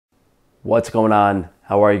What's going on?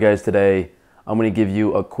 How are you guys today? I'm going to give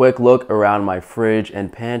you a quick look around my fridge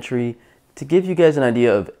and pantry to give you guys an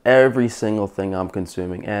idea of every single thing I'm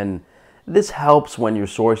consuming. And this helps when you're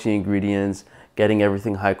sourcing ingredients, getting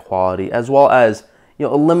everything high quality, as well as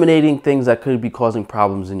eliminating things that could be causing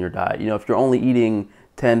problems in your diet. If you're only eating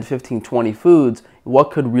 10, 15, 20 foods,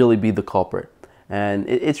 what could really be the culprit? And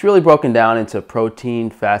it's really broken down into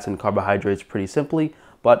protein, fats, and carbohydrates pretty simply.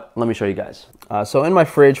 But let me show you guys. So in my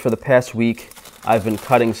fridge for the past week, I've been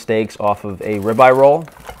cutting steaks off of a ribeye roll.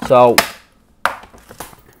 So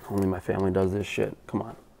only my family does this shit. Come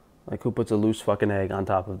on. Like, who puts a loose fucking egg on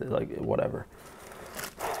top of it? Like, whatever.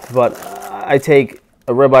 But I take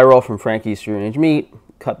a ribeye roll from Frankie's Free Range Meat,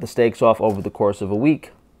 cut the steaks off over the course of a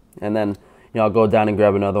week, and then I'll go down and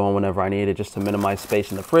grab another one whenever I need it, just to minimize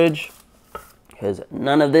space in the fridge, because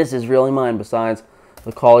none of this is really mine besides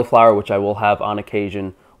the cauliflower, which I will have on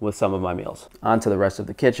occasion with some of my meals. On to the rest of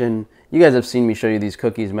the kitchen. You guys have seen me show you these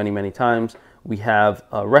cookies many, many times. We have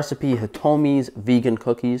a recipe, Hitomi's vegan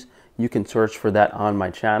cookies. You can search for that on my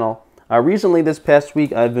channel. Recently, this past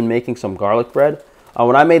week, I've been making some garlic bread.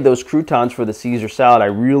 When I made those croutons for the Caesar salad, I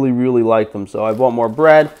really, really liked them. So I bought more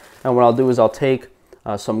bread, and what I'll do is I'll take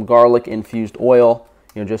some garlic infused oil,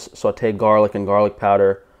 just saute garlic and garlic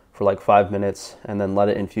powder for like 5 minutes, and then let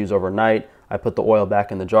it infuse overnight. I put the oil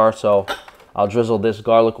back in the jar, so I'll drizzle this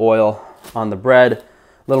garlic oil on the bread, a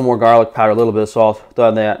little more garlic powder, a little bit of salt,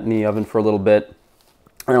 throw that in the oven for a little bit,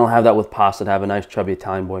 and I'll have that with pasta to have a nice chubby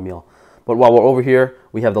Italian boy meal. But while we're over here,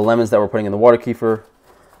 we have the lemons that we're putting in the water kefir.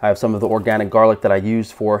 I have some of the organic garlic that I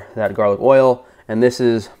used for that garlic oil, and this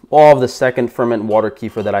is all of the second ferment water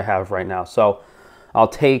kefir that I have right now. So I'll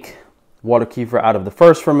take water kefir out of the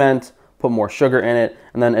first ferment, put more sugar in it,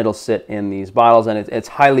 and then it'll sit in these bottles, and it's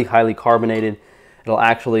highly, highly carbonated. It'll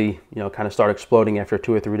actually, kind of start exploding after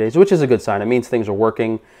 2 or 3 days, which is a good sign. It means things are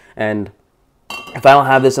working. And if I don't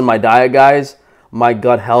have this in my diet, guys, my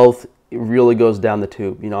gut health really goes down the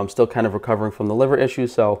tube. I'm still kind of recovering from the liver issue,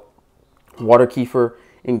 so water kefir,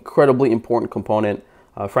 incredibly important component.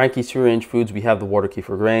 Frankie's Free Range Foods, we have the water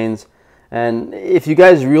kefir grains. And if you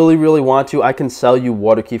guys really, really want to, I can sell you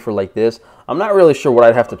water kefir like this. I'm not really sure what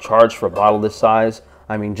I'd have to charge for a bottle this size.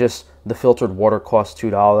 I mean, just the filtered water costs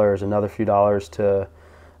 $2, another few dollars to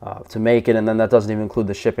make it, and then that doesn't even include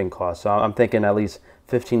the shipping cost. So I'm thinking at least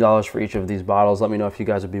 $15 for each of these bottles. Let me know if you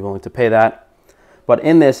guys would be willing to pay that. But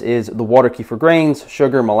in this is the water kefir grains,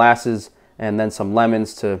 sugar, molasses, and then some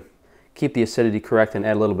lemons to keep the acidity correct and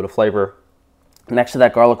add a little bit of flavor. Next to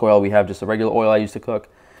that garlic oil, we have just a regular oil I used to cook.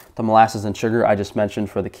 The molasses and sugar I just mentioned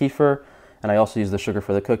for the kefir, and I also use the sugar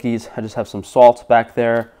for the cookies. I just have some salt back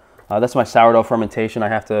there. That's my sourdough fermentation. I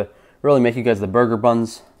have to really make you guys the burger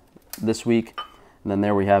buns this week. And then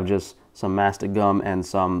there we have just some mastic gum and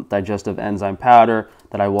some digestive enzyme powder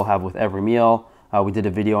that I will have with every meal. We did a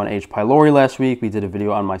video on H. pylori last week. We did a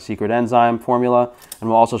video on my secret enzyme formula. And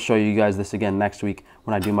we'll also show you guys this again next week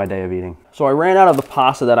when I do my day of eating. So I ran out of the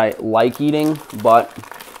pasta that I like eating, but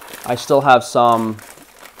I still have some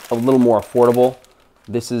a little more affordable.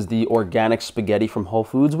 This is the organic spaghetti from Whole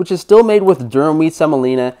Foods, which is still made with durum wheat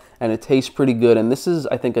semolina, and it tastes pretty good. And this is,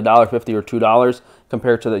 I think, $1.50 or $2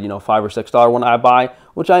 compared to the $5 or $6 one I buy,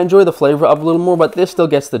 which I enjoy the flavor of a little more, but this still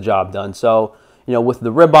gets the job done. So, with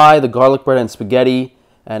the ribeye, the garlic bread, and spaghetti,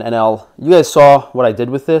 and you guys saw what I did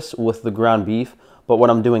with this with the ground beef. But what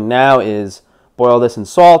I'm doing now is boil this in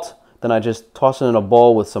salt, then I just toss it in a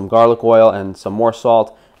bowl with some garlic oil and some more salt,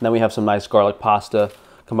 and then we have some nice garlic pasta.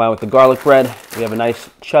 Combined with the garlic bread, we have a nice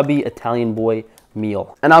chubby Italian boy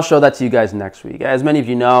meal. And I'll show that to you guys next week. As many of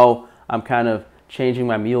you know, I'm kind of changing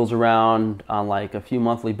my meals around on like a few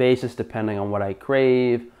monthly basis, depending on what I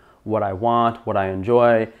crave, what I want, what I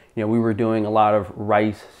enjoy. We were doing a lot of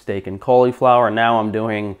rice, steak, and cauliflower. And now I'm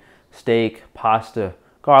doing steak, pasta,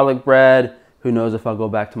 garlic bread. Who knows if I'll go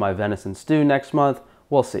back to my venison stew next month.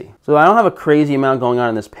 We'll see. So I don't have a crazy amount going on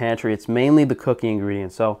in this pantry. It's mainly the cooking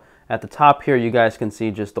ingredients. So at the top here, you guys can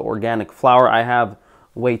see just the organic flour I have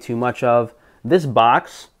way too much of. This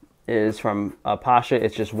box is from Pasha.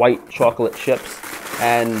 It's just white chocolate chips.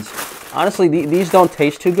 And honestly, these don't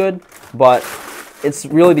taste too good, but it's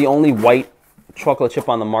really the only white chocolate chip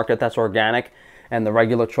on the market that's organic. And the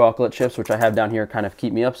regular chocolate chips, which I have down here, kind of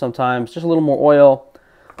keep me up sometimes. Just a little more oil.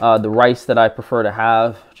 The rice that I prefer to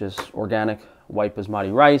have, just organic white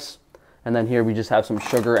basmati rice. And then here we just have some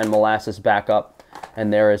sugar and molasses back up.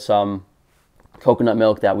 And there is some coconut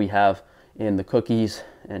milk that we have in the cookies.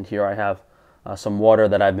 And here I have some water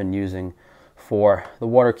that I've been using for the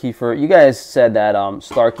water kefir. You guys said that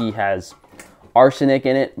Starkey has arsenic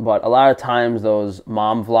in it, but a lot of times those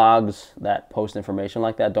mom vlogs that post information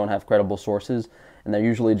like that don't have credible sources. and they're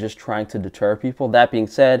usually just trying to deter people. That being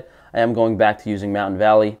said, I am going back to using Mountain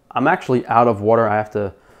Valley. I'm actually out of water. I have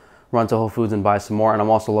to run to Whole Foods and buy some more, and I'm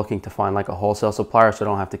also looking to find like a wholesale supplier so I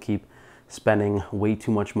don't have to keep spending way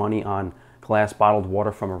too much money on glass bottled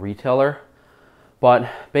water from a retailer. But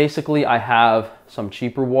basically I have some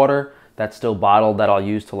cheaper water that's still bottled that I'll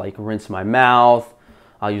use to like rinse my mouth.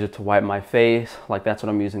 I'll use it to wipe my face. Like that's what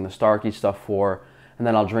I'm using the Starkey stuff for. And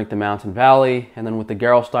then I'll drink the Mountain Valley. And then with the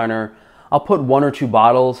Gerolsteiner, I'll put 1 or 2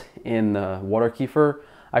 bottles in the water kefir.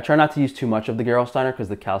 I try not to use too much of the Gerolsteiner because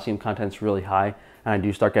the calcium content is really high and I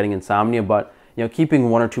do start getting insomnia. But you know, keeping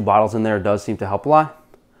 1 or 2 bottles in there does seem to help a lot.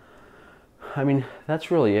 I mean,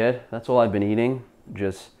 that's really it. That's all I've been eating.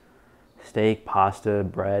 Just steak, pasta,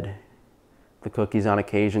 bread, the cookies on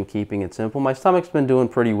occasion, keeping it simple. My stomach's been doing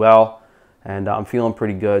pretty well and I'm feeling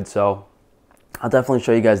pretty good. So I'll definitely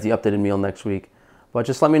show you guys the updated meal next week. But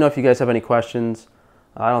just let me know if you guys have any questions.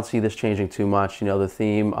 I don't see this changing too much. You know, the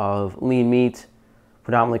theme of lean meat,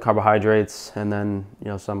 predominantly carbohydrates, and then, you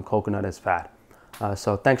know, some coconut as fat.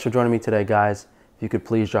 So thanks for joining me today, guys. If you could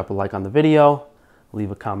please drop a like on the video,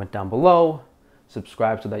 leave a comment down below,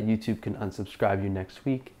 subscribe so that YouTube can unsubscribe you next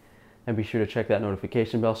week, and be sure to check that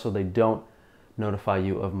notification bell so they don't notify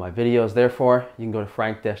you of my videos. Therefore, you can go to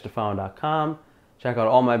frank-stefano.com, check out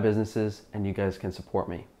all my businesses, and you guys can support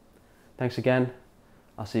me. Thanks again.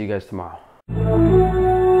 I'll see you guys tomorrow.